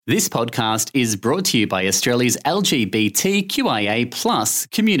This podcast is brought to you by Australia's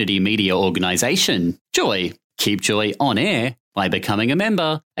LGBTQIA+ community media organisation, Joy. Keep Joy on air by becoming a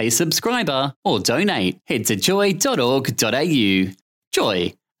member, a subscriber, or donate. Head to joy.org.au.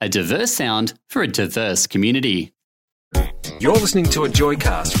 Joy, a diverse sound for a diverse community. You're listening to a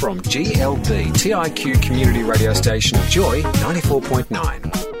Joycast from GLB TIQ community radio station Joy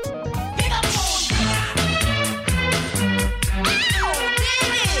 94.9.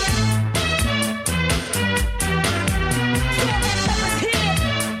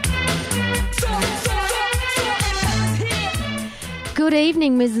 Good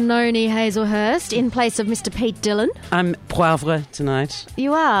evening, Ms. Noni Hazelhurst, in place of Mr. Pete Dillon. I'm poivre tonight.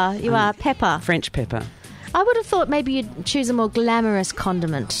 You are pepper. French pepper. I would have thought maybe you'd choose a more glamorous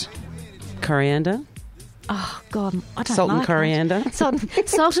condiment. Coriander. Oh, God, I don't Salt like and coriander.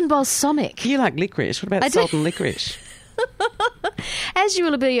 Salt and balsamic. You like licorice. What about salt and licorice? As you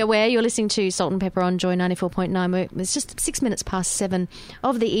will be aware, you're listening to Salt and Pepper on Joy 94.9. It's just 6 minutes past 7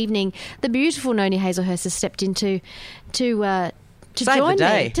 of the evening. The beautiful Noni Hazelhurst has stepped in to join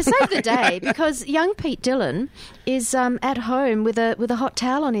me to save the day because young Pete Dillon is at home with a hot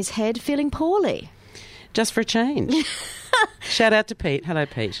towel on his head, feeling poorly. Just for a change. Shout out to Pete. Hello,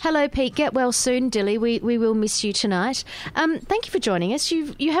 Pete. Hello, Pete. Get well soon, Dilly. We will miss you tonight. Thank you for joining us.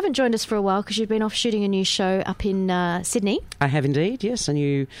 You haven't joined us for a while because you've been off shooting a new show up in Sydney. I have indeed, yes. A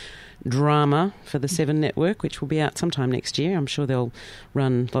new drama for the Seven Network, which will be out sometime next year. I'm sure they'll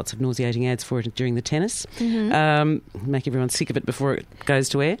run lots of nauseating ads for it during the tennis. Mm-hmm. Make everyone sick of it before it goes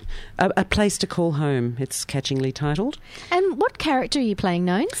to air. A Place to Call Home, it's catchingly titled. And what character are you playing,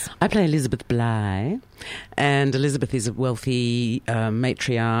 Nones? I play Elizabeth Bligh, and Elizabeth is a wealthy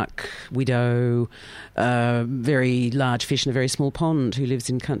matriarch, widow, very large fish in a very small pond who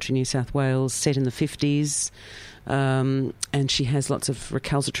lives in country New South Wales, set in the 50s. And she has lots of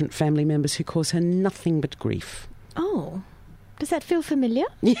recalcitrant family members who cause her nothing but grief. Oh, does that feel familiar?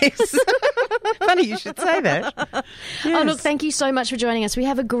 Yes. Funny you should say that. Yes. Oh, look, thank you so much for joining us. We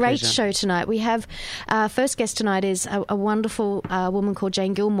have a great Pleasure. show tonight. We have first guest tonight is a wonderful woman called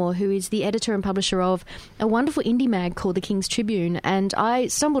Jane Gilmore, who is the editor and publisher of a wonderful indie mag called The King's Tribune. And I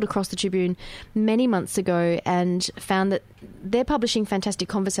stumbled across the Tribune many months ago and found that they're publishing fantastic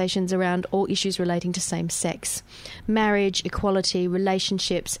conversations around all issues relating to same-sex, marriage, equality,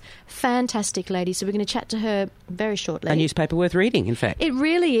 relationships. Fantastic lady. So we're going to chat to her very shortly. A newspaper worth reading, in fact. It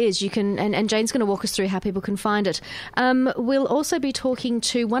really is. You can, and Jane's going to walk us through how people can find it. We'll also be talking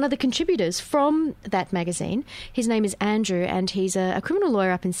to one of the contributors from that magazine. His name is Andrew, and he's a criminal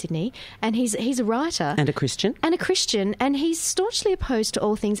lawyer up in Sydney, and he's a writer. And a Christian. And he's staunchly opposed to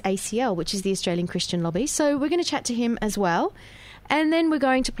all things ACL, which is the Australian Christian Lobby. So we're going to chat to him as well. And then we're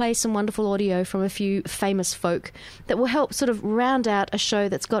going to play some wonderful audio from a few famous folk that will help sort of round out a show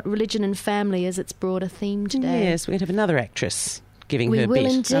that's got religion and family as its broader theme today. Yes, we're going to have another actress giving her bit. We will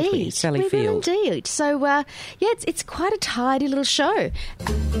indeed. Sally Field. We will indeed. So, it's quite a tidy little show.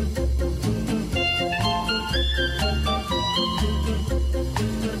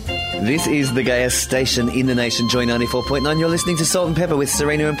 This is the gayest station in the nation, Joy 94.9. You're listening to Salt and Pepper with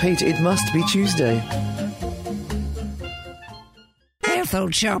Serena and Pete. It must be Tuesday. Ethel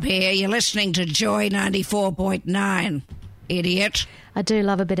Chop here. You're listening to Joy 94.9. Idiot. I do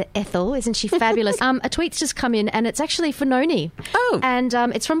love a bit of Ethel. Isn't she fabulous? A tweet's just come in, and it's actually for Noni. Oh. And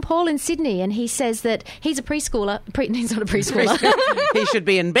it's from Paul in Sydney, and he says that he's a preschooler. He's not a preschooler. He should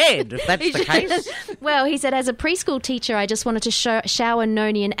be in bed, if that's the case. Well, he said, as a preschool teacher, I just wanted to shower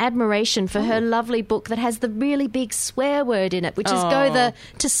Noni in admiration for her lovely book that has the really big swear word in it, which is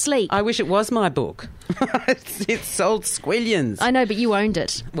to sleep. I wish it was my book. It's sold squillions. I know, but you owned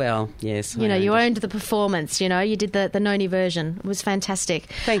it. Well, yes. You owned the performance. You did the Noni version. It was fantastic.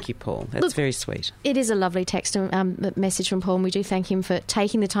 Thank you, Paul. That's very sweet. It is a lovely text message from Paul, and we do thank him for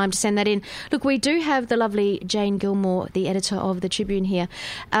taking the time to send that in. Look, we do have the lovely Jane Gilmore, the editor of the Tribune here.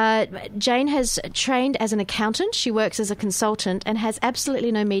 Jane has trained as an accountant. She works as a consultant and has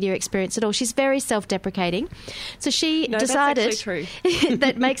absolutely no media experience at all. She's very self-deprecating. So she decided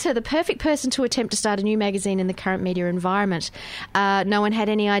that makes her the perfect person to attempt to start a new magazine in the current media environment. No one had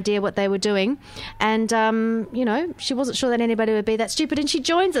any idea what they were doing. And, she wasn't sure that anybody would be that stupid. And she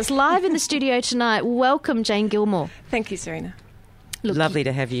joins us live in the studio tonight. Welcome, Jane Gilmore. Thank you, Serena. Look, lovely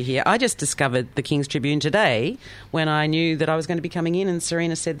to have you here. I just discovered the King's Tribune today when I knew that I was going to be coming in, and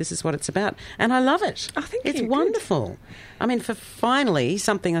Serena said this is what it's about. And I love it. Oh, thank you. It's wonderful. I mean, for finally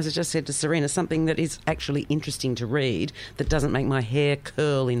something, as I just said to Serena, something that is actually interesting to read, that doesn't make my hair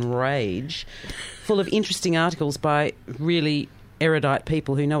curl in rage, full of interesting articles by really erudite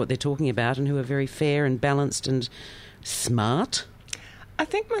people who know what they're talking about and who are very fair and balanced and smart. I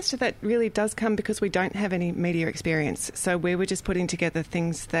think most of that really does come because we don't have any media experience. So we were just putting together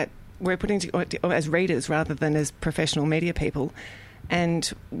things that we're putting together as readers rather than as professional media people.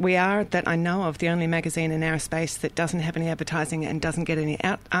 And we are, that I know of, the only magazine in our space that doesn't have any advertising and doesn't get any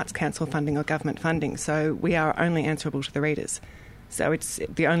Arts Council funding or government funding. So we are only answerable to the readers. So it's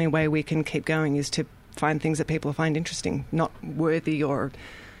the only way we can keep going is to find things that people find interesting, not worthy or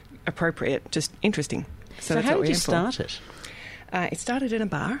appropriate, just interesting. So how did you start it? It started in a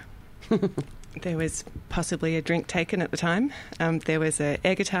bar. There was possibly a drink taken at the time. There was an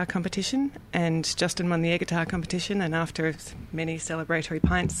air guitar competition, and Justin won the air guitar competition, and after many celebratory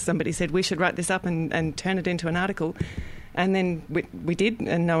pints, somebody said we should write this up and turn it into an article. And then we did,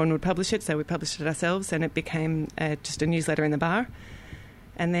 and no one would publish it, so we published it ourselves, and it became just a newsletter in the bar.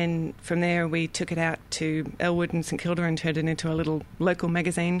 And then from there we took it out to Elwood and St Kilda and turned it into a little local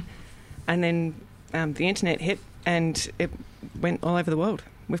magazine. And then the internet hit, and it went all over the world.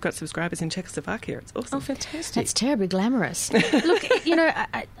 We've got subscribers in Czechoslovakia. It's awesome. Oh, fantastic. That's terribly glamorous. Look,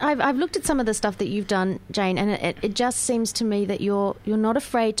 I've looked at some of the stuff that you've done, Jane, and it just seems to me that you're not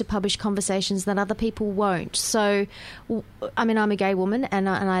afraid to publish conversations that other people won't. So, I mean, I'm a gay woman, and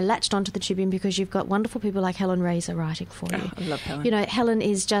I latched onto the Tribune because you've got wonderful people like Helen Raiser writing for you. Oh, I love Helen. You know, Helen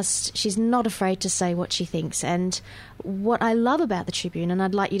is she's not afraid to say what she thinks. And what I love about the Tribune, and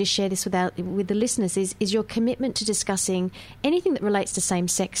I'd like you to share this with the listeners, is your commitment to discussing anything that relates to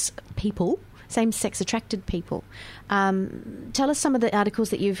same-sex people, same-sex attracted people. Tell us some of the articles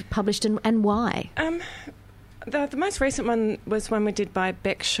that you've published and why. The most recent one was one we did by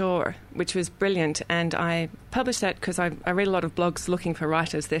Beck Shaw, which was brilliant, and I published that because I read a lot of blogs looking for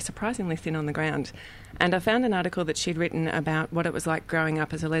writers. They're surprisingly thin on the ground. And I found an article that she'd written about what it was like growing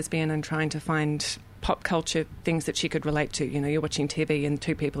up as a lesbian and trying to find pop culture things that she could relate to. You know, you're watching TV and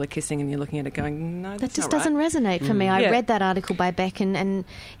two people are kissing and you're looking at it going, no, that's that just not doesn't right. resonate for me. I read that article by Beck and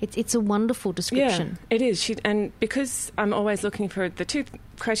it's a wonderful description. Yeah, it is. And because I'm always looking for the two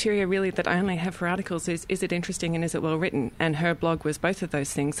criteria really that I only have for articles is it interesting and is it well written? And her blog was both of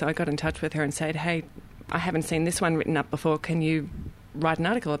those things. So I got in touch with her and said, hey, I haven't seen this one written up before. Can you write an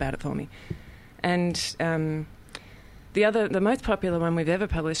article about it for me? And the most popular one we've ever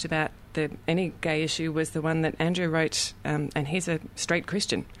published about any gay issue was the one that Andrew wrote, and he's a straight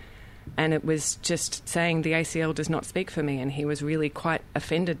Christian. And it was just saying the ACL does not speak for me, and he was really quite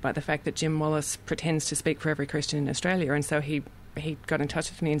offended by the fact that Jim Wallace pretends to speak for every Christian in Australia. And so he got in touch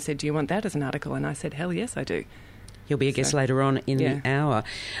with me and said, do you want that as an article? And I said, hell yes, I do. He'll be a guest later on in the hour.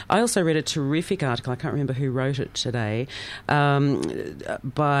 I also read a terrific article, I can't remember who wrote it today,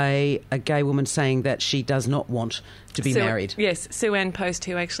 by a gay woman saying that she does not want to be married. Yes, Sue Ann Post,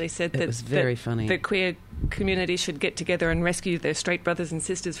 who actually said that, was very funny. The queer community should get together and rescue their straight brothers and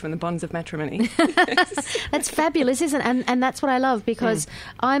sisters from the bonds of matrimony. That's fabulous, isn't it? And that's what I love, because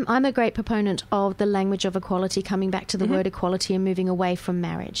I'm a great proponent of the language of equality, coming back to the word equality and moving away from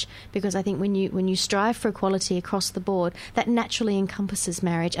marriage, because I think when you strive for equality across the board, that naturally encompasses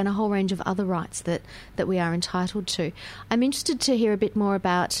marriage and a whole range of other rights that we are entitled to. I'm interested to hear a bit more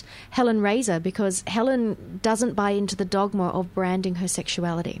about Helen Raiser, because Helen doesn't buy into the dogma of branding her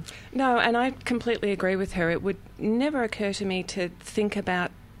sexuality. No, and I completely agree with her. It would never occur to me to think about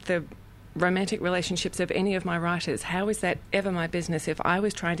the romantic relationships of any of my writers. How is that ever my business? If I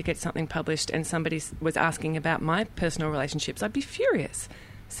was trying to get something published and somebody was asking about my personal relationships, I'd be furious.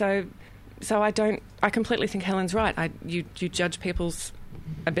 So I completely think Helen's right. You judge people's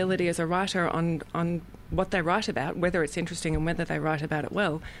ability as a writer on what they write about, whether it's interesting and whether they write about it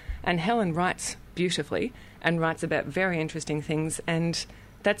well. And Helen writes beautifully and writes about very interesting things, and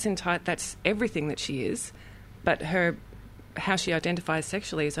that's everything that she is. But how she identifies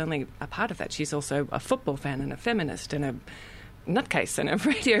sexually is only a part of that. She's also a football fan and a feminist and a nutcase and a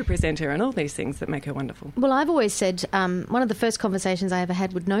radio presenter and all these things that make her wonderful. Well, I've always said, one of the first conversations I ever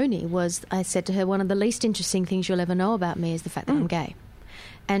had with Noni was, I said to her, one of the least interesting things you'll ever know about me is the fact that I'm gay.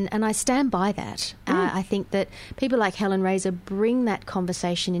 And I stand by that. I think that people like Helen Raiser bring that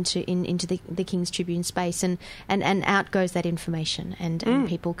conversation into the King's Tribune space, and out goes that information, and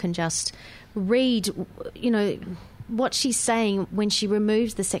people can just read, what she's saying when she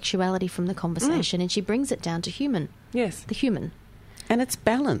removes the sexuality from the conversation and she brings it down to human. Yes. The human. And it's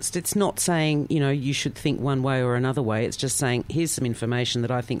balanced. It's not saying, you should think one way or another way. It's just saying, here's some information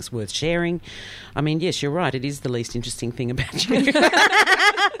that I think's worth sharing. I mean, yes, you're right. It is the least interesting thing about you.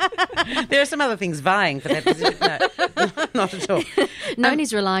 There are some other things vying for that position. No, not at all.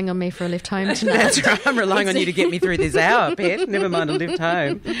 Noni's relying on me for a lift home tonight. That's right. I'm relying on you to get me through this hour, Pet. Never mind a lift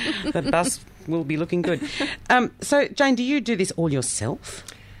home. The bus will be looking good. So, Jane, do you do this all yourself?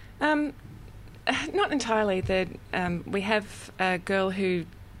 Not entirely. We have a girl who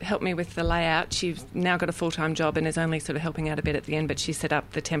helped me with the layout. She's now got a full-time job and is only sort of helping out a bit at the end, but she set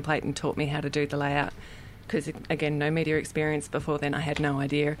up the template and taught me how to do the layout because, again, no media experience before then. I had no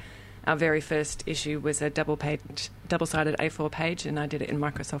idea. Our very first issue was a double-sided A4 page, and I did it in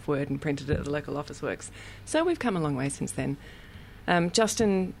Microsoft Word and printed it at the local Officeworks. So we've come a long way since then.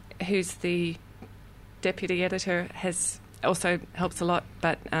 Justin, who's the deputy editor, also helps a lot,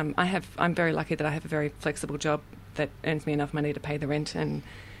 but I'm very lucky that I have a very flexible job that earns me enough money to pay the rent and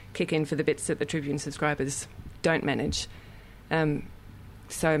kick in for the bits that the Tribune subscribers don't manage.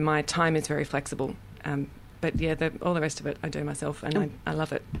 So my time is very flexible. But yeah, all the rest of it I do myself, and I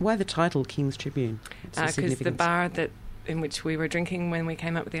love it. Why the title King's Tribune? Because the bar in which we were drinking when we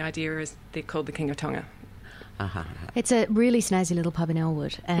came up with the idea is called the King of Tonga. Uh-huh. It's a really snazzy little pub in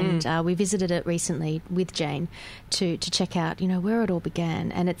Elwood, and we visited it recently with Jane to check out, where it all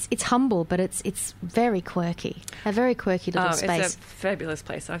began. And it's humble, but it's very quirky, a very quirky little space. It's a fabulous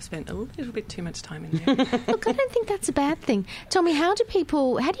place. I've spent a little bit too much time in there. Look, I don't think that's a bad thing. Tell me, how do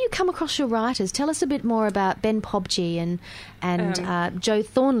you come across your writers? Tell us a bit more about Ben Pobji and Joe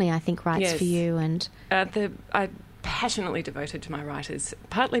Thornley, I think, writes for you. And I passionately devoted to my writers,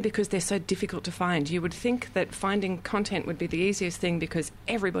 partly because they're so difficult to find. You would think that finding content would be the easiest thing because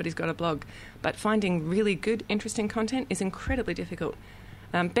everybody's got a blog, but finding really good, interesting content is incredibly difficult.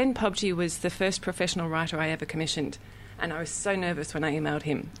 Ben Pobji was the first professional writer I ever commissioned, and I was so nervous when I emailed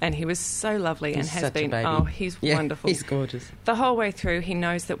him, and he was so lovely and has been. Oh, he's wonderful. He's gorgeous. The whole way through, he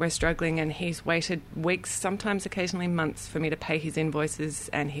knows that we're struggling, and he's waited weeks, sometimes occasionally months, for me to pay his invoices,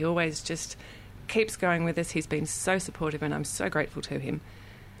 and he always just keeps going with us. He's been so supportive, and I'm so grateful to him.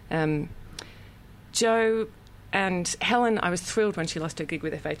 Joe and Helen, I was thrilled when she lost her gig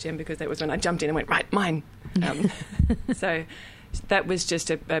with FHM because that was when I jumped in and went, right, mine. So that was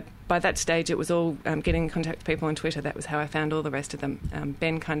just by that stage it was all getting in contact with people on Twitter. That was how I found all the rest of them.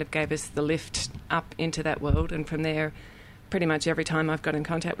 Ben kind of gave us the lift up into that world, and from there, pretty much every time I've got in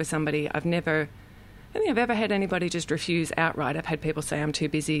contact with somebody, I don't think I've ever had anybody just refuse outright. I've had people say I'm too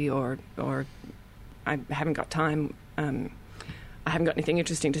busy or I haven't got time. I haven't got anything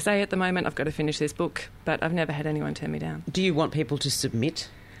interesting to say at the moment. I've got to finish this book, but I've never had anyone turn me down. Do you want people to submit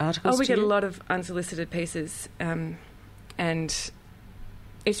articles? We get a lot of unsolicited pieces, and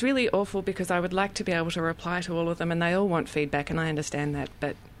it's really awful because I would like to be able to reply to all of them, and they all want feedback, and I understand that,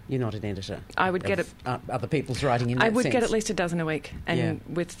 but you're not an editor. I would get other people's writing in that sense. I would get at least a dozen a week, and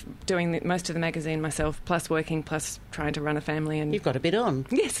with doing most of the magazine myself, plus working, plus trying to run a family, and you've got a bit on.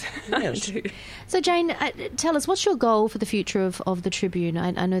 Yes, I do. So Jane, tell us, what's your goal for the future of the Tribune?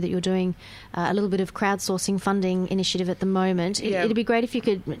 I know that you're doing a little bit of crowdsourcing funding initiative at the moment. It'd be great if you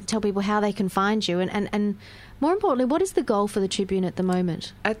could tell people how they can find you, and more importantly, what is the goal for the Tribune at the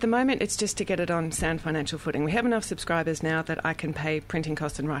moment? At the moment, it's just to get it on sound financial footing. We have enough subscribers now that I can pay printing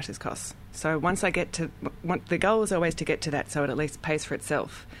costs and writers' costs. So once I get to... the goal is always to get to that so it at least pays for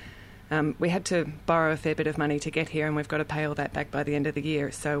itself. We had to borrow a fair bit of money to get here, and we've got to pay all that back by the end of the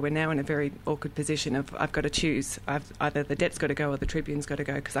year. So we're now in a very awkward position of I've got to choose. Either the debt's got to go or the Tribune's got to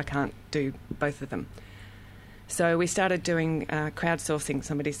go because I can't do both of them. So we started doing crowdsourcing.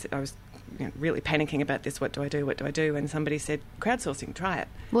 Somebody said... I was really panicking about this. What do I do? And somebody said, crowdsourcing, try it.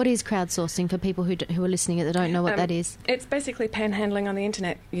 What is crowdsourcing for people who are listening that don't know what that is? It's basically panhandling on the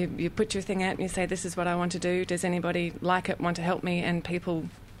internet. You put your thing out and you say, this is what I want to do. Does anybody like it, want to help me? And people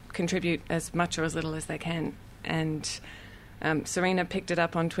contribute as much or as little as they can. And Serena picked it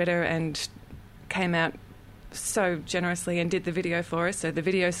up on Twitter and came out so generously and did the video for us. So the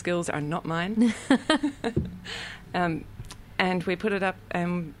video skills are not mine. And we put it up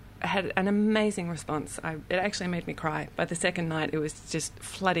and had an amazing response. It actually made me cry. By the second night, it was just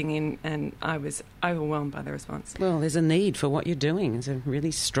flooding in, and I was overwhelmed by the response. Well, there's a need for what you're doing. There's a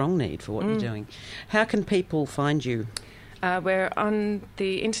really strong need for what you're doing. How can people find you? We're on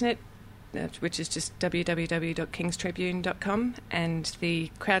the internet, which is just www.kingstribune.com, and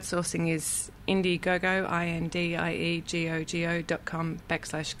the crowdsourcing is Indiegogo,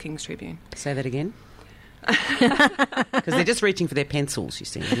 indiegogo.com/Kingstribune. Say that again. Because they're just reaching for their pencils, you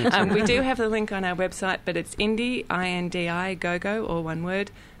see. We do have the link on our website, but it's Indiegogo, or one word,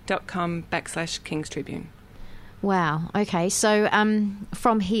 .com/Kingstribune. Wow. Okay. So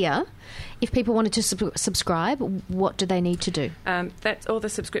from here, if people wanted to subscribe, what do they need to do? That's all the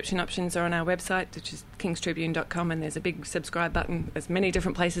subscription options are on our website, which is kingstribune.com, and there's a big subscribe button. There's many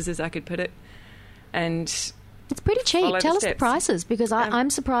different places as I could put it. And it's pretty cheap. Tell us the prices, because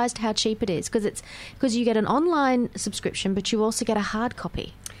I'm surprised how cheap it is, because you get an online subscription, but you also get a hard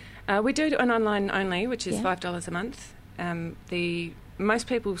copy. We do an online only, which is $5 a month. The most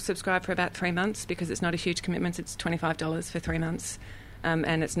people subscribe for about 3 months because it's not a huge commitment. It's $25 for 3 months.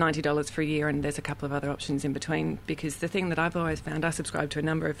 And it's $90 for a year, and there's a couple of other options in between. Because the thing that I've always found, I subscribe to a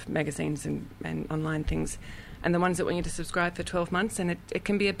number of magazines and online things, and the ones that want you to subscribe for 12 months, and it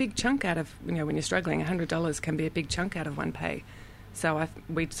can be a big chunk out of, when you're struggling, $100 can be a big chunk out of one pay. So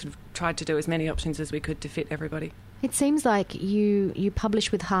we sort of tried to do as many options as we could to fit everybody. It seems like you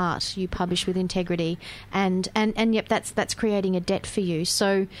publish with heart, you publish with integrity, and yep, that's creating a debt for you.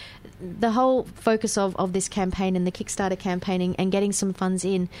 So the whole focus of this campaign and the Kickstarter campaigning and getting some funds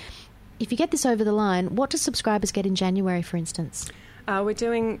in, if you get this over the line, what do subscribers get in January, for instance? We're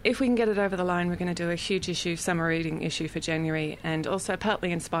doing, if we can get it over the line, we're going to do a huge issue, summer reading issue for January, and also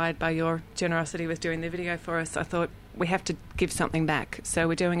partly inspired by your generosity with doing the video for us, I thought we have to give something back. So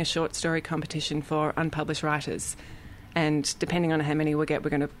we're doing a short story competition for unpublished writers, and depending on how many we get, we're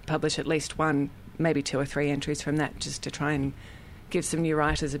going to publish at least one, maybe 2 or 3 entries from that, just to try and give some new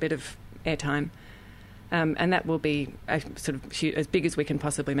writers a bit of airtime. And that will be sort of as big as we can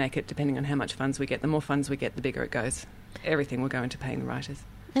possibly make it, depending on how much funds we get. The more funds we get, the bigger it goes. Everything will go into paying the writers.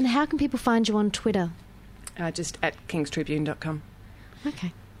 And how can people find you on Twitter? Just at kingstribune.com.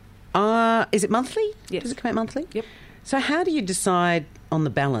 Okay. Is it monthly? Yes. Does it come out monthly? Yep. So how do you decide on the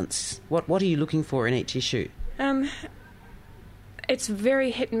balance? What are you looking for in each issue? It's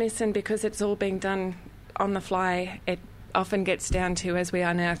very hit and miss, and because it's all being done on the fly, it often gets down to, as we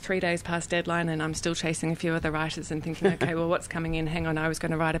are now, 3 days past deadline, and I'm still chasing a few other writers and thinking, okay, well, what's coming in? Hang on, I was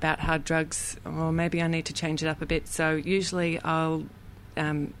going to write about hard drugs, or maybe I need to change it up a bit. So usually I'll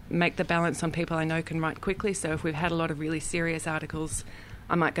make the balance on people I know can write quickly. So if we've had a lot of really serious articles,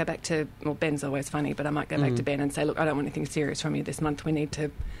 I might go back to, well, Ben's always funny, but I might go back to Ben and say, look, I don't want anything serious from you this month. We need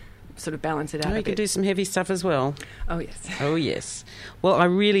to sort of balance it out a bit. You can do some heavy stuff as well. Oh, yes. Oh, yes. Well, I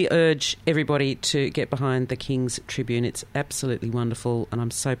really urge everybody to get behind the King's Tribune. It's absolutely wonderful, and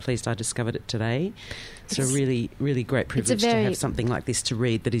I'm so pleased I discovered it today. It's a really, really great privilege to have something like this to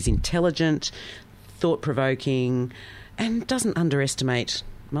read that is intelligent, thought-provoking, and doesn't underestimate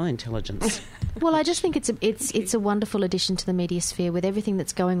my intelligence. Well, I just think it's a wonderful addition to the media sphere. With everything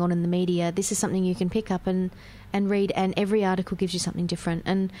that's going on in the media, this is something you can pick up and read, and every article gives you something different.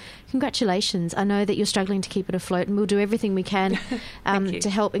 And congratulations. I know that you're struggling to keep it afloat, and we'll do everything we can to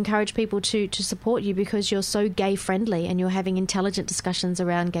help encourage people to support you, because you're so gay-friendly and you're having intelligent discussions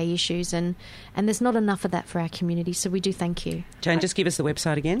around gay issues, and there's not enough of that for our community, so we do thank you. Jane, just give us the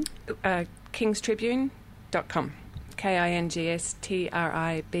website again. kingstribune.com.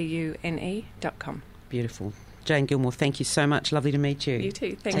 kingstribune.com. Beautiful. Jane Gilmore, thank you so much. Lovely to meet you. You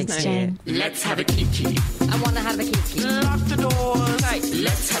too. Thanks, Jane. Let's have a kiki. I want to have a kiki. Lock the doors. Hey,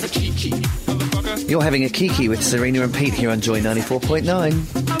 let's have a kiki. You're having a kiki with Serena and Pete here on Joy 94.9.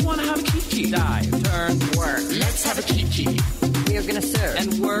 I want to have a kiki. Dive, turn, work. Let's have a kiki. We are going to serve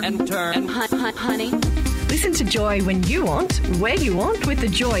and work and turn and honey. Listen to Joy when you want, where you want with the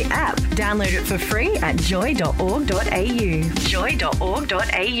Joy app. Download it for free at joy.org.au.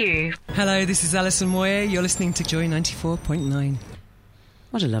 Joy.org.au. Hello, this is Alison Moyer. You're listening to Joy 94.9.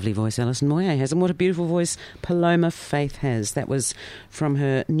 What a lovely voice Alison Moyer has, and what a beautiful voice Paloma Faith has. That was from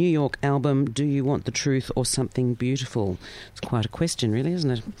her New York album, Do You Want the Truth or Something Beautiful? It's quite a question, really,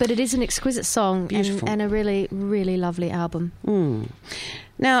 isn't it? But it is an exquisite song and a really, really lovely album.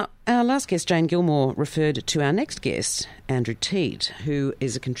 Now, our last guest, Jane Gilmore, referred to our next guest, Andrew Teat, who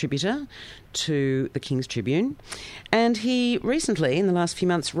is a contributor to the King's Tribune. And he recently, in the last few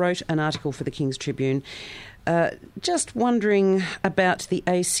months, wrote an article for the King's Tribune just wondering about the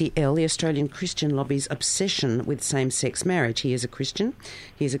ACL, the Australian Christian Lobby's obsession with same-sex marriage. He is a Christian.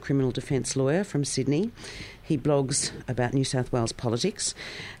 He is a criminal defence lawyer from Sydney. He blogs about New South Wales politics.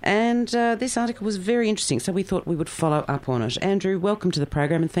 And this article was very interesting, so we thought we would follow up on it. Andrew, welcome to the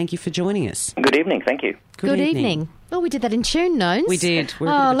program, and thank you for joining us. Good evening, thank you. Good evening. Oh, we did that in tune, Nones. We did. We're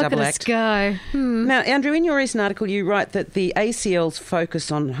a bit of a look double at act. us go. Now, Andrew, in your recent article, you write that the ACL's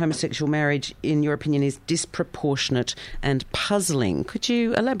focus on homosexual marriage, in your opinion, is disproportionate and puzzling. Could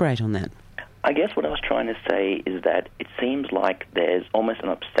you elaborate on that? I guess what I was trying to say is that it seems like there's almost an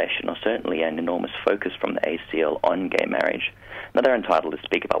obsession, or certainly an enormous focus from the ACL on gay marriage. Now, they're entitled to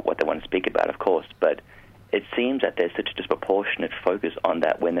speak about what they want to speak about, of course, but it seems that there's such a disproportionate focus on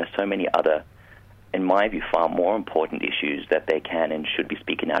that when there's so many other, in my view, far more important issues that they can and should be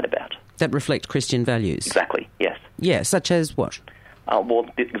speaking out about. That reflect Christian values? Exactly, yes. Yeah, such as what? Well,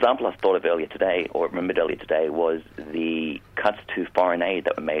 the example I thought of earlier today, or remembered earlier today, was the cuts to foreign aid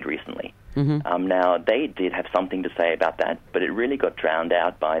that were made recently. Mm-hmm. Now, they did have something to say about that, but it really got drowned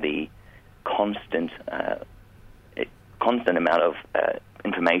out by the constant amount of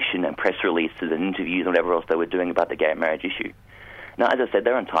information and press releases and interviews and whatever else they were doing about the gay marriage issue. Now, as I said,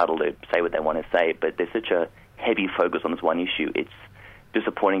 they're entitled to say what they want to say, but there's such a heavy focus on this one issue. It's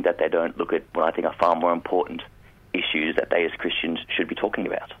disappointing that they don't look at what I think are far more important issues that they as Christians should be talking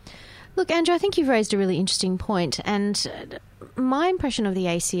about. Look, Andrew, I think you've raised a really interesting point, and my impression of the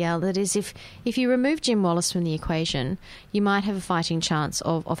ACL, that is, if you remove Jim Wallace from the equation, you might have a fighting chance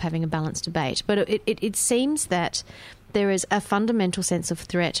of having a balanced debate. But it seems that there is a fundamental sense of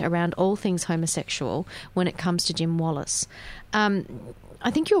threat around all things homosexual when it comes to Jim Wallace.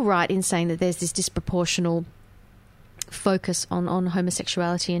 I think you're right in saying that there's this disproportional focus on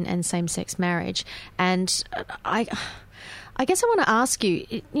homosexuality and same-sex marriage, and I guess I want to ask you,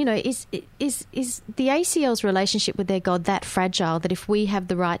 is the ACL's relationship with their God that fragile that if we have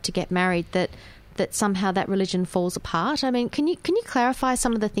the right to get married, that somehow that religion falls apart? I mean, can you clarify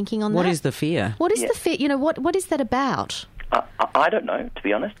some of the thinking on that? What is the fear? What is the fear? What is that about? I don't know, to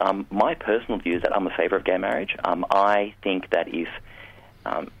be honest. My personal view is that I'm a favour of gay marriage. I think that if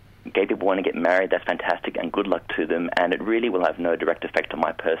gay people want to get married, that's fantastic and good luck to them, and it really will have no direct effect on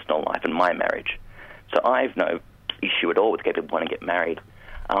my personal life and my marriage. So I've no issue at all with gay people want to get married.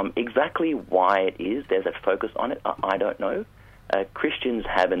 Exactly why it is there's a focus on it, I don't know. Christians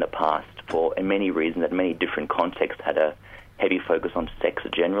have in the past, for many reasons and many different contexts, had a heavy focus on sex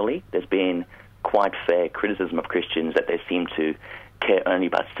generally. There's been quite fair criticism of Christians that they seem to care only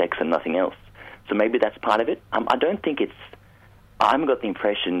about sex and nothing else. So maybe that's part of it. I haven't got the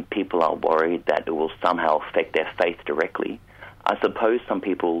impression people are worried that it will somehow affect their faith directly. I suppose some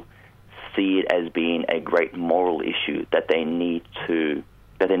people see it as being a great moral issue that they need to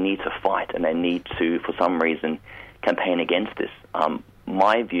fight, and they need to, for some reason, campaign against this.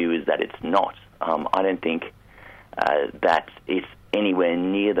 My view is that it's not. I don't think that it's anywhere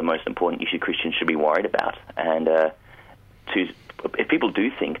near the most important issue Christians should be worried about. And if people do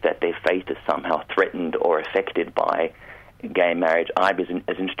think that their faith is somehow threatened or affected by gay marriage, I'd be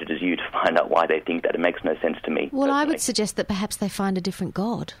as interested as you to find out why they think that. It makes no sense to me. Well, personally. I would suggest that perhaps they find a different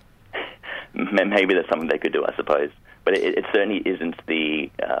God. Maybe there's something they could do, I suppose. But it certainly isn't the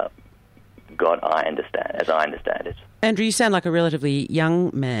God as I understand it. Andrew, you sound like a relatively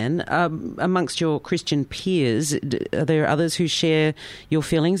young man. Amongst your Christian peers, are there others who share your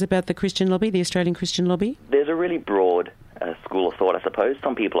feelings about the Christian lobby, the Australian Christian lobby? There's a really broad school of thought, I suppose.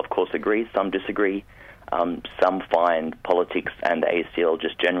 Some people, of course, agree, some disagree. Some find politics and the ACL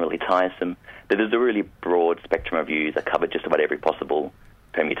just generally tiresome. There's a really broad spectrum of views that cover just about every possible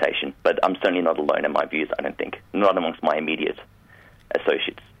permutation. But I'm certainly not alone in my views, I don't think. Not amongst my immediate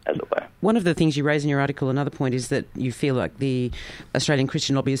associates, as it were. One of the things you raise in your article, another point, is that you feel like the Australian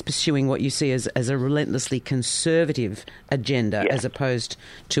Christian lobby is pursuing what you see as a relentlessly conservative agenda, as opposed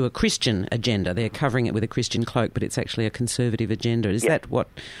to a Christian agenda. They're covering it with a Christian cloak, but it's actually a conservative agenda. Is that what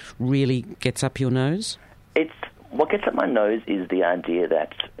really gets up your nose? What gets up my nose is the idea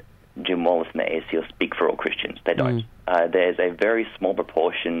that Jim Wallace and the ACL speak for all Christians. They don't. There's a very small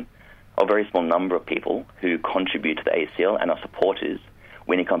proportion, or very small number of people who contribute to the ACL and are supporters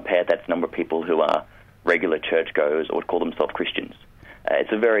when you compare that to the number of people who are regular churchgoers or would call themselves Christians.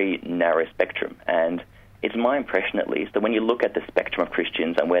 It's a very narrow spectrum, and it's my impression, at least, that when you look at the spectrum of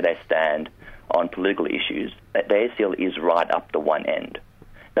Christians and where they stand on political issues, that the ACL is right up the one end.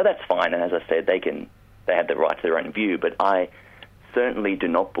 Now, that's fine, and as I said, they have the right to their own view, but I certainly do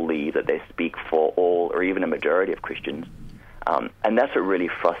not believe that they speak for all or even a majority of Christians. And that's what really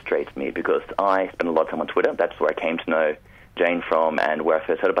frustrates me, because I spend a lot of time on Twitter. That's where I came to know Jane from and where I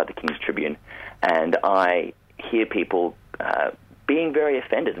first heard about the King's Tribune. And I hear people being very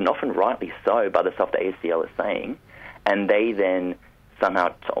offended, and often rightly so, by the stuff the ACL is saying, and they then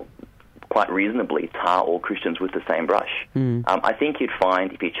somehow quite reasonably tar all Christians with the same brush. I think you'd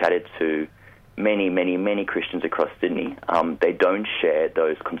find, if you chatted to many Christians across Sydney, they don't share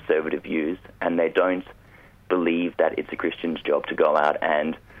those conservative views, and they don't believe that it's a Christian's job to go out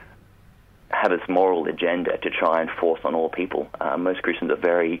and have this moral agenda to try and force on all people. Most Christians are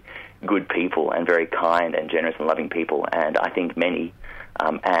very good people and very kind and generous and loving people, and I think many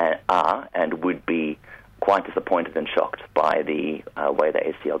are and would be quite disappointed and shocked by the way the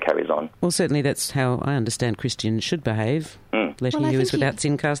ACL carries on. Well, certainly that's how I understand Christians should behave, letting who is without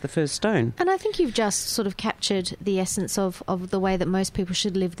sin cast the first stone. And I think you've just sort of captured the essence of the way that most people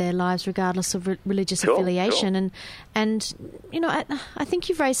should live their lives, regardless of religious affiliation. Sure. And I think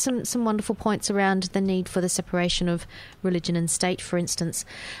you've raised some wonderful points around the need for the separation of religion and state, for instance.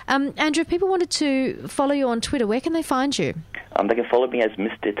 Andrew, if people wanted to follow you on Twitter, where can they find you? They can follow me as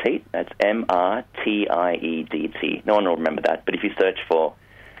Mr. Teat. That's MRTIEDT. No one will remember that, but if you search for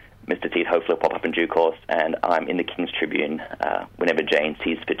Mr. Teat, hopefully it'll pop up in due course, and I'm in the King's Tribune whenever Jane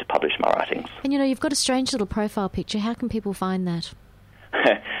sees fit to publish my writings. And you've got a strange little profile picture. How can people find that?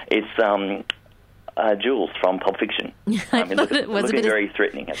 It's Jules from Pulp Fiction. Looking very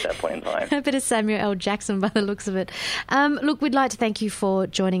threatening at that point in time. A bit of Samuel L. Jackson by the looks of it. Look, we'd like to thank you for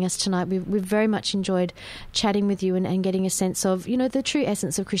joining us tonight. We've very much enjoyed chatting with you and getting a sense of, the true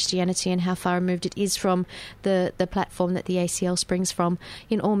essence of Christianity and how far removed it is from the platform that the ACL springs from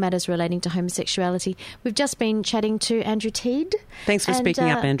in all matters relating to homosexuality. We've just been chatting to Andrew Teed. Thanks for speaking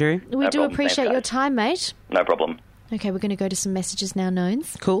up, Andrew. We do appreciate your time, mate. No problem. Okay, we're going to go to some messages now,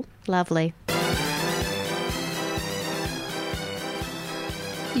 Nones. Cool. Lovely.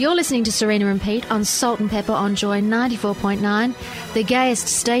 You're listening to Serena and Pete on Salt and Pepper on Joy 94.9, the gayest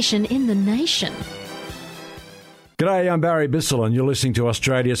station in the nation. G'day, I'm Barry Bissell and you're listening to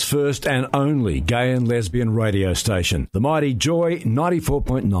Australia's first and only gay and lesbian radio station, the mighty Joy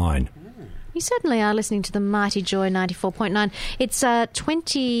 94.9. You certainly are listening to the mighty Joy 94.9. It's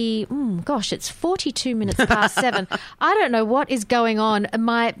it's 42 minutes past 7. I don't know what is going on.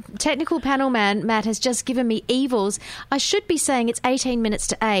 My technical panel man, Matt, has just given me evils. I should be saying it's 18 minutes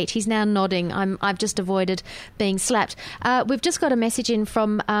to 8. He's now nodding. I've just avoided being slapped. We've just got a message in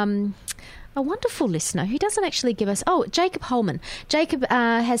from a wonderful listener who doesn't actually give us... Oh, Jacob Holman. Jacob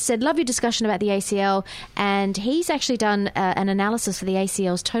has said, love your discussion about the ACL, and he's actually done an analysis for the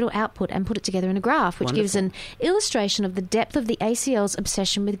ACL's total output and put it together in a graph, which gives an illustration of the depth of the ACL's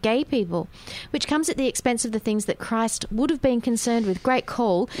obsession with gay people, which comes at the expense of the things that Christ would have been concerned with. Great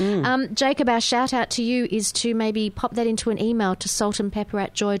call. Jacob, our shout-out to you is to maybe pop that into an email to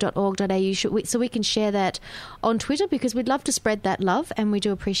saltandpepper@joy.org.au so we can share that on Twitter, because we'd love to spread that love, and we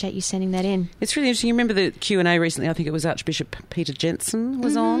do appreciate you sending that in. It's really interesting. You remember the Q&A recently? I think it was Archbishop Peter Jensen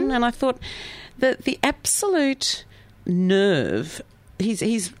was on, and I thought that the absolute nerve.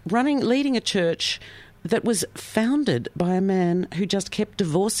 He's leading a church that was founded by a man who just kept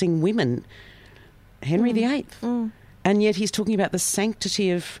divorcing women, Henry VIII, and yet he's talking about the sanctity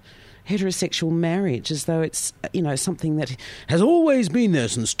of heterosexual marriage as though it's something that has always been there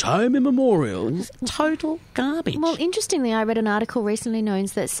since time immemorial. It's total garbage. Well, interestingly, I read an article recently,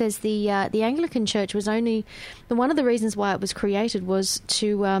 Nones, that says the Anglican Church was only one of the reasons why it was created was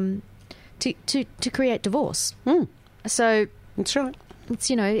to create divorce. So that's right. It's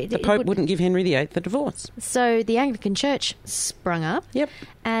the Pope wouldn't give Henry VIII the divorce. So the Anglican Church sprung up. Yep.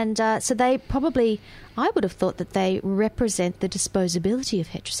 And so they probably, I would have thought that they represent the disposability of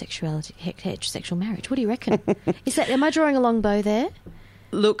heterosexual marriage. What do you reckon? Am I drawing a long bow there?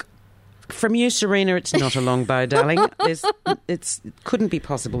 Look, from you, Serena, it's not a long bow, darling. It couldn't be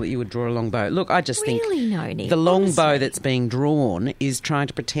possible that you would draw a long bow. Look, I just think the long bow that's being drawn is trying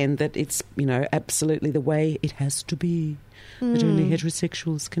to pretend that it's, absolutely the way it has to be. That only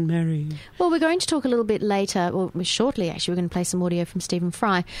heterosexuals can marry. Well, we're going to talk a little bit later, or shortly actually, we're going to play some audio from Stephen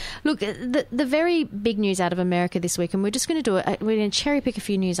Fry. Look, the very big news out of America this week, and we're just going to we're going to cherry pick a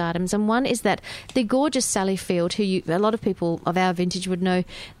few news items, and one is that the gorgeous Sally Field, who a lot of people of our vintage would know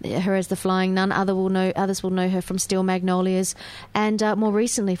her as the Flying Nun, others will know her from Steel Magnolias, and more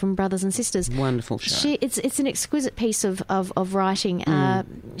recently from Brothers and Sisters. Wonderful show. It's an exquisite piece of writing.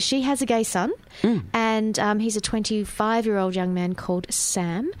 She has a gay son, and he's a 25-year-old young man called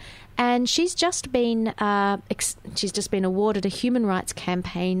Sam, and she's just been awarded a Human Rights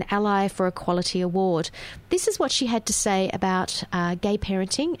Campaign Ally for Equality Award. This is what she had to say about gay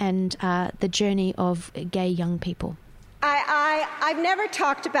parenting and the journey of gay young people. I've never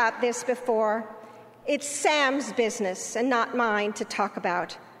talked about this before. It's Sam's business and not mine to talk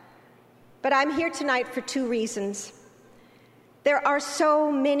about. But I'm here tonight for two reasons. There are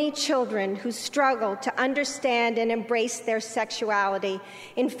so many children who struggle to understand and embrace their sexuality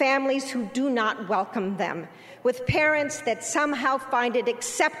in families who do not welcome them, with parents that somehow find it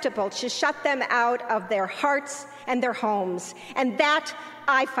acceptable to shut them out of their hearts and their homes. And that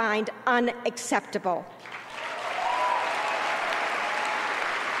I find unacceptable.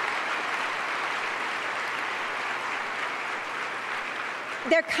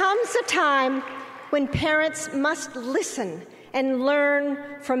 There comes a time when parents must listen and learn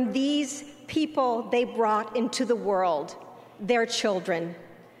from these people they brought into the world, their children.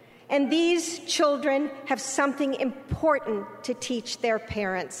 And these children have something important to teach their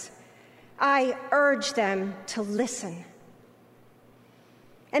parents. I urge them to listen.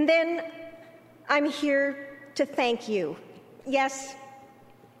 And then I'm here to thank you. Yes,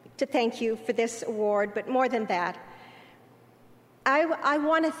 to thank you for this award, but more than that, I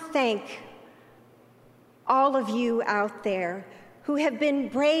want to thank all of you out there who have been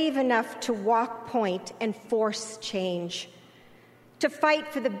brave enough to walk point and force change, to fight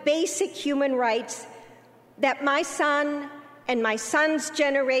for the basic human rights that my son and my son's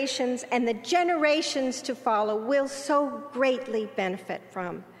generations and the generations to follow will so greatly benefit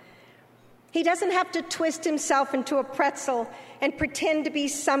from. He doesn't have to twist himself into a pretzel and pretend to be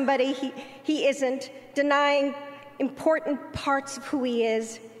somebody he isn't, denying important parts of who he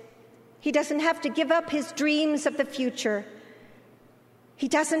is. He doesn't have to give up his dreams of the future. He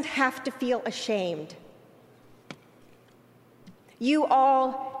doesn't have to feel ashamed. You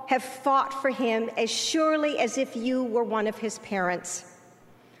all have fought for him as surely as if you were one of his parents.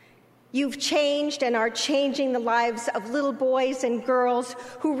 You've changed and are changing the lives of little boys and girls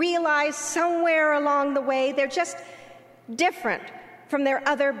who realize somewhere along the way they're just different from their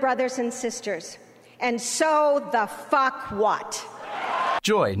other brothers and sisters. And so the fuck what?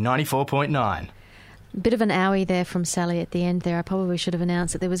 Joy 94.9. Bit of an owie there from Sally at the end there. I probably should have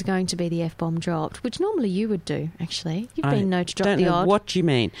announced that there was going to be the F-bomb dropped, which normally you would do, actually. You've been known to drop the odd. What you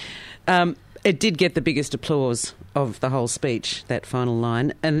mean. It did get the biggest applause of the whole speech, that final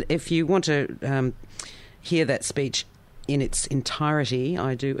line. And if you want to hear that speech in its entirety,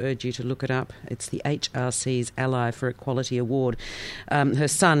 I do urge you to look it up. It's the HRC's Ally for Equality Award. Her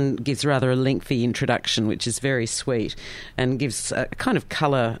son gives rather a lengthy introduction, which is very sweet, and gives a kind of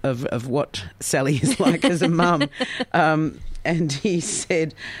colour of what Sally is like as a mum. And he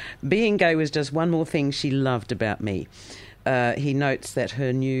said, being gay was just one more thing she loved about me. He notes that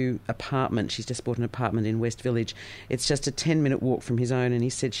her new apartment, she's just bought an apartment in West Village, it's just a 10-minute walk from his own, and he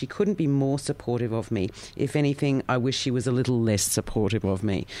said she couldn't be more supportive of me. If anything, I wish she was a little less supportive of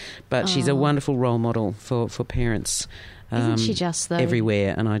me. But she's a wonderful role model for parents. Isn't she just, though?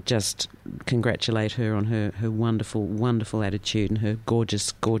 Everywhere, and I just congratulate her on her wonderful, wonderful attitude and her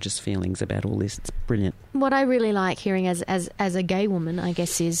gorgeous, gorgeous feelings about all this. It's brilliant. What I really like hearing as a gay woman, I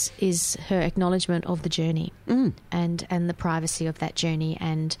guess, is her acknowledgement of the journey and the privacy of that journey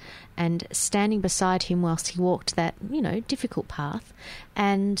and standing beside him whilst he walked that, difficult path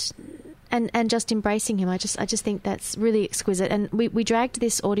and just embracing him. I just think that's really exquisite. And we dragged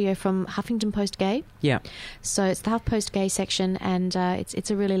this audio from Huffington Post Gay. Yeah. So it's the HuffPost Gay section, and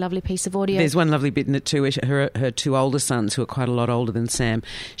it's a really lovely piece of audio. There's one lovely bit in it too. Her two older sons, who are quite a lot older than Sam,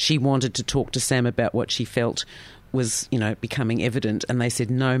 she wanted to talk to Sam about what she felt was, becoming evident, and they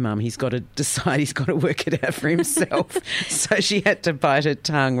said, no, Mum, he's got to decide, he's got to work it out for himself. So she had to bite her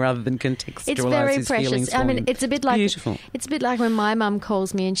tongue rather than contextualise his feelings for him. It's a bit like beautiful. It's a bit like when my mum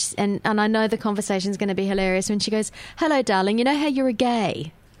calls me and I know the conversation's going to be hilarious when she goes, hello, darling, you know how you're a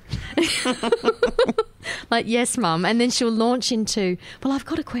gay? Like, yes, Mum. And then she'll launch into, well, I've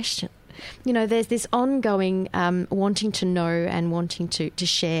got a question. There's this ongoing wanting to know and wanting to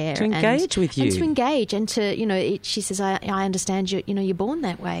share. To engage with you. And to engage. And to, she says, I understand you're born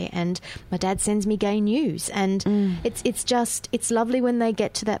that way. And my dad sends me gay news. And it's lovely when they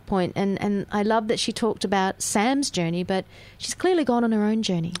get to that point. And I love that she talked about Sam's journey, but she's clearly gone on her own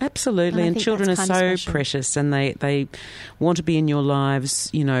journey. Absolutely. And children are so precious, and they want to be in your lives,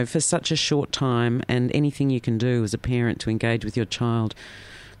 for such a short time. And anything you can do as a parent to engage with your child,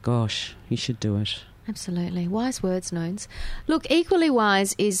 gosh, you should do it. Absolutely. Wise words, Nones. Look, equally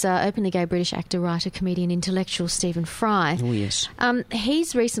wise is openly gay British actor, writer, comedian, intellectual Stephen Fry. Oh, yes.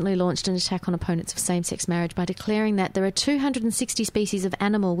 He's recently launched an attack on opponents of same-sex marriage by declaring that there are 260 species of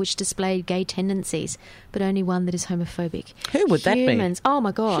animal which display gay tendencies, but only one that is homophobic. Who would that be? Humans. Oh,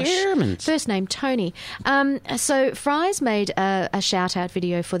 my gosh. Humans. First name, Tony. So Fry's made a shout-out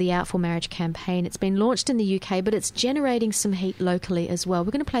video for the Out for Marriage campaign. It's been launched in the UK, but it's generating some heat locally as well.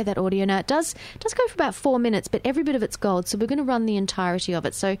 We're going to play that audio now. It does go for about 4 minutes, but every bit of it's gold, so we're going to run the entirety of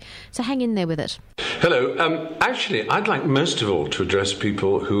it. So hang in there with it. Hello. Actually, I'd like most of all to address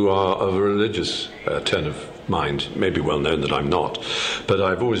people who are of a religious turn of mind. It may be well known that I'm not, but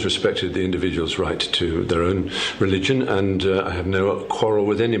I've always respected the individual's right to their own religion, and I have no quarrel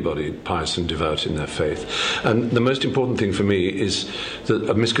with anybody pious and devout in their faith. And the most important thing for me is that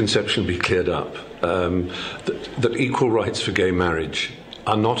a misconception be cleared up, that equal rights for gay marriage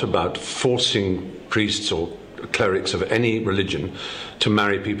are not about forcing priests or clerics of any religion to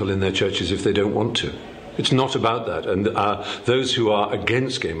marry people in their churches if they don't want to. It's not about that. And those who are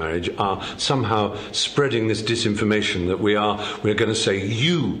against gay marriage are somehow spreading this disinformation that we're going to say,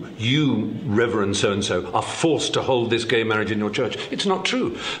 you, Reverend so-and-so, are forced to hold this gay marriage in your church. It's not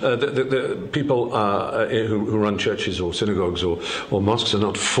true. The people who run churches or synagogues or mosques are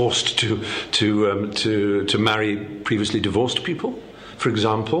not forced to marry previously divorced people. for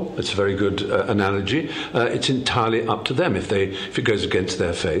example, it's a very good analogy. It's entirely up to them if it goes against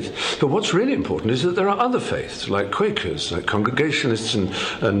their faith. But what's really important is that there are other faiths, like Quakers, like Congregationalists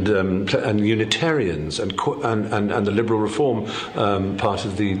and Unitarians and the Liberal Reform part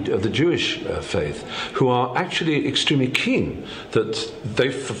of the Jewish faith, who are actually extremely keen that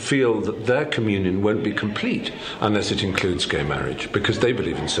they feel that their communion won't be complete unless it includes gay marriage, because they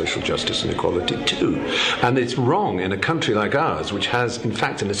believe in social justice and equality too. And it's wrong in a country like ours, which has, in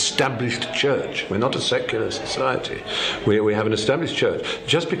fact, an established church. We're not a secular society. We have an established church.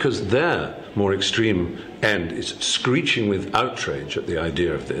 Just because their more extreme end is screeching with outrage at the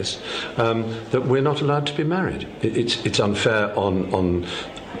idea of this, that we're not allowed to be married. It's unfair on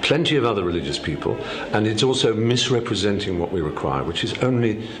plenty of other religious people, and it's also misrepresenting what we require, which is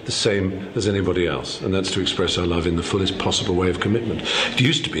only the same as anybody else, and that's to express our love in the fullest possible way of commitment. It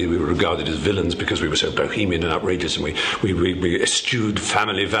used to be we were regarded as villains because we were so bohemian and outrageous, and we eschewed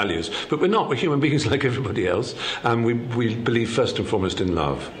family values, but we're not. We're human beings like everybody else, and we believe first and foremost in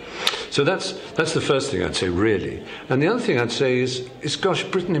love. So that's the first thing I'd say, really. And the other thing I'd say is gosh,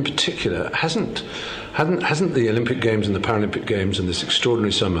 Britain in particular hasn't the Olympic Games and the Paralympic Games and this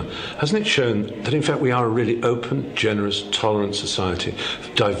extraordinary summer, hasn't it shown that in fact we are a really open, generous, tolerant society,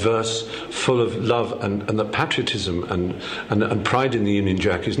 diverse, full of love, and that patriotism and pride in the Union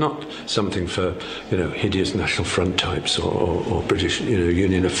Jack is not something for hideous National Front types or British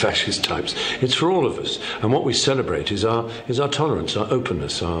Union of Fascist types. It's for all of us, and what we celebrate is our tolerance, our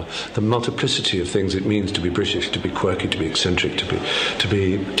openness, the multiplicity of things it means to be British, to be quirky, to be eccentric, to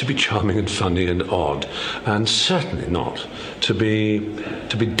be charming and funny and odd. And certainly not to be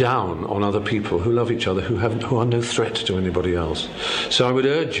down on other people who love each other, who are no threat to anybody else. So I would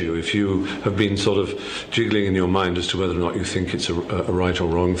urge you, if you have been sort of jiggling in your mind as to whether or not you think it's a right or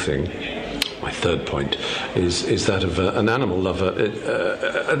wrong thing, my third point is that of an animal lover.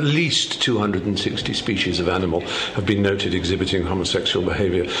 At least 260 species of animal have been noted exhibiting homosexual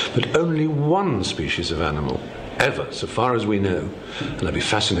behaviour, but only one species of animal ever, so far as we know, and I'd be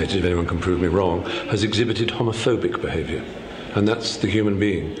fascinated if anyone can prove me wrong, has exhibited homophobic behaviour, and that's the human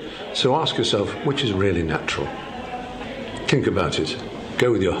being. So ask yourself, which is really natural? Think about it.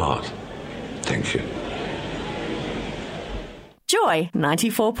 Go with your heart. Thank you. Joy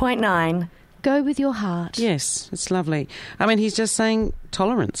 94.9. Go with your heart. Yes, it's lovely. I mean, he's just saying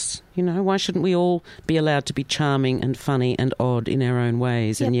tolerance. Why shouldn't we all be allowed to be charming and funny and odd in our own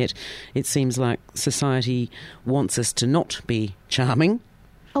ways? Yep. And yet it seems like society wants us to not be charming.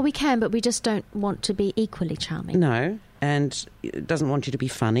 Oh, we can, but we just don't want to be equally charming. No, and it doesn't want you to be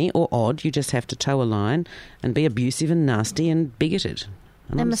funny or odd. You just have to toe a line and be abusive and nasty and bigoted.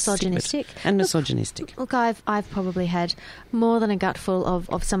 And misogynistic. Look, I've probably had more than a gutful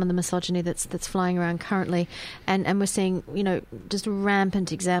of some of the misogyny that's flying around currently, and we're seeing just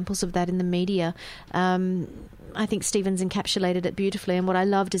rampant examples of that in the media. I think Stephen's encapsulated it beautifully, and what I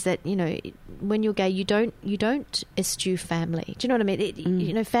loved is that when you're gay, you don't eschew family. Do you know what I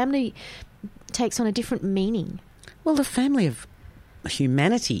mean? Family takes on a different meaning. Well, the family of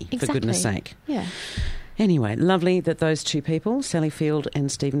humanity, exactly. For goodness sake. Yeah. Anyway, lovely that those two people, Sally Field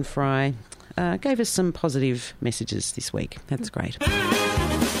and Stephen Fry, gave us some positive messages this week. That's great.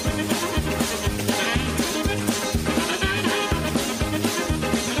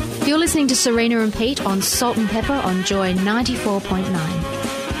 You're listening to Serena and Pete on Salt and Pepper on Joy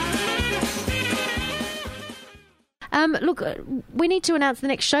 94.9. Look, we need to announce the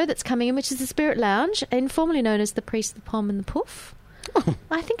next show that's coming in, which is the Spirit Lounge, informally known as the Priest, the Pom and the Poof. Oh.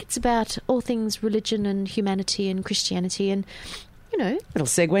 I think it's about all things religion and humanity and Christianity and, It'll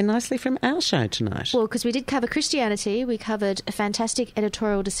segue nicely from our show tonight. Well, because we did cover Christianity. We covered fantastic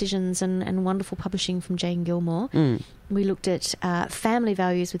editorial decisions and wonderful publishing from Jane Gilmore. We looked at family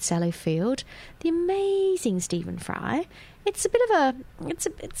values with Sally Field, the amazing Stephen Fry. It's a bit of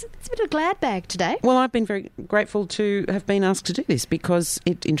a glad bag today. Well, I've been very grateful to have been asked to do this because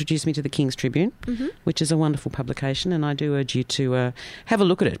it introduced me to the King's Tribune, which is a wonderful publication, and I do urge you to have a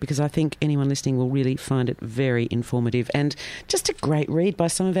look at it because I think anyone listening will really find it very informative and just a great read by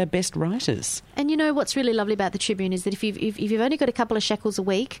some of our best writers. And what's really lovely about the Tribune is that if you've only got a couple of shekels a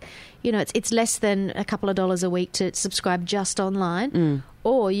week, it's less than a couple of dollars a week to subscribe just online.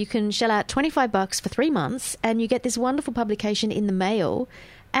 Or you can shell out $25 for 3 months and you get this wonderful publication in the mail,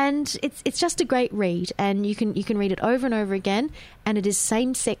 and it's just a great read, and you can read it over and over again, and it is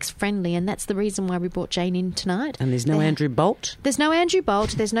same-sex friendly, and that's the reason why we brought Jane in tonight. And there's no Andrew Bolt? There's no Andrew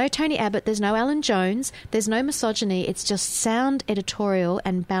Bolt, there's no Tony Abbott, there's no Alan Jones, there's no misogyny, it's just sound editorial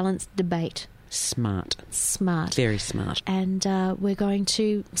and balanced debate. Smart. Smart. Very smart. And we're going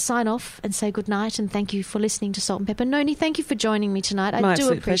to sign off and say goodnight and thank you for listening to Salt and Pepper. Noni, thank you for joining me tonight. I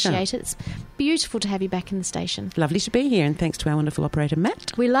do appreciate it. It's beautiful to have you back in the station. Lovely to be here, and thanks to our wonderful operator,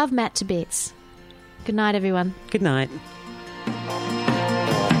 Matt. We love Matt to bits. Good night, everyone. Good night.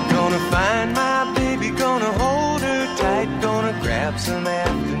 Gonna find my baby, gonna hold her tight, gonna grab some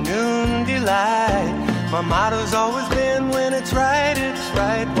afternoon delight. My motto's always been, when it's right,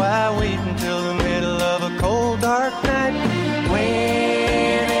 why wait until the middle of a cold, dark night,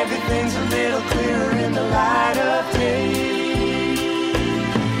 when everything's a little clearer in the light of day,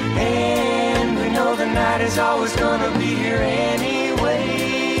 and we know the night is always gonna be here anyway.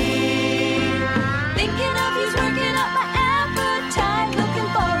 Thinking of you's working up my appetite, looking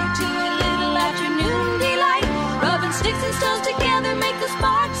forward to a little afternoon delight, rubbing sticks and stones together make the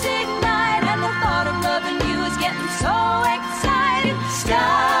sparks ignite, and the thought of loving you is getting so exciting.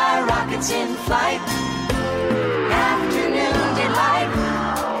 Sky rockets in flight, afternoon delight.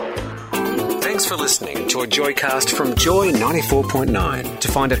 Thanks for listening to a Joycast from Joy 94.9.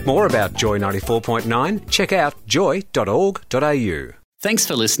 To find out more about Joy 94.9, check out joy.org.au. Thanks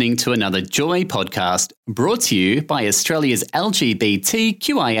for listening to another Joy podcast brought to you by Australia's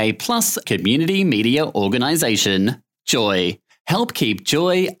LGBTQIA+ community media organisation, Joy. Help keep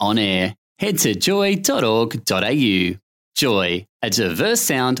Joy on air. Head to joy.org.au. Joy, a diverse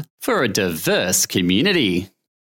sound for a diverse community.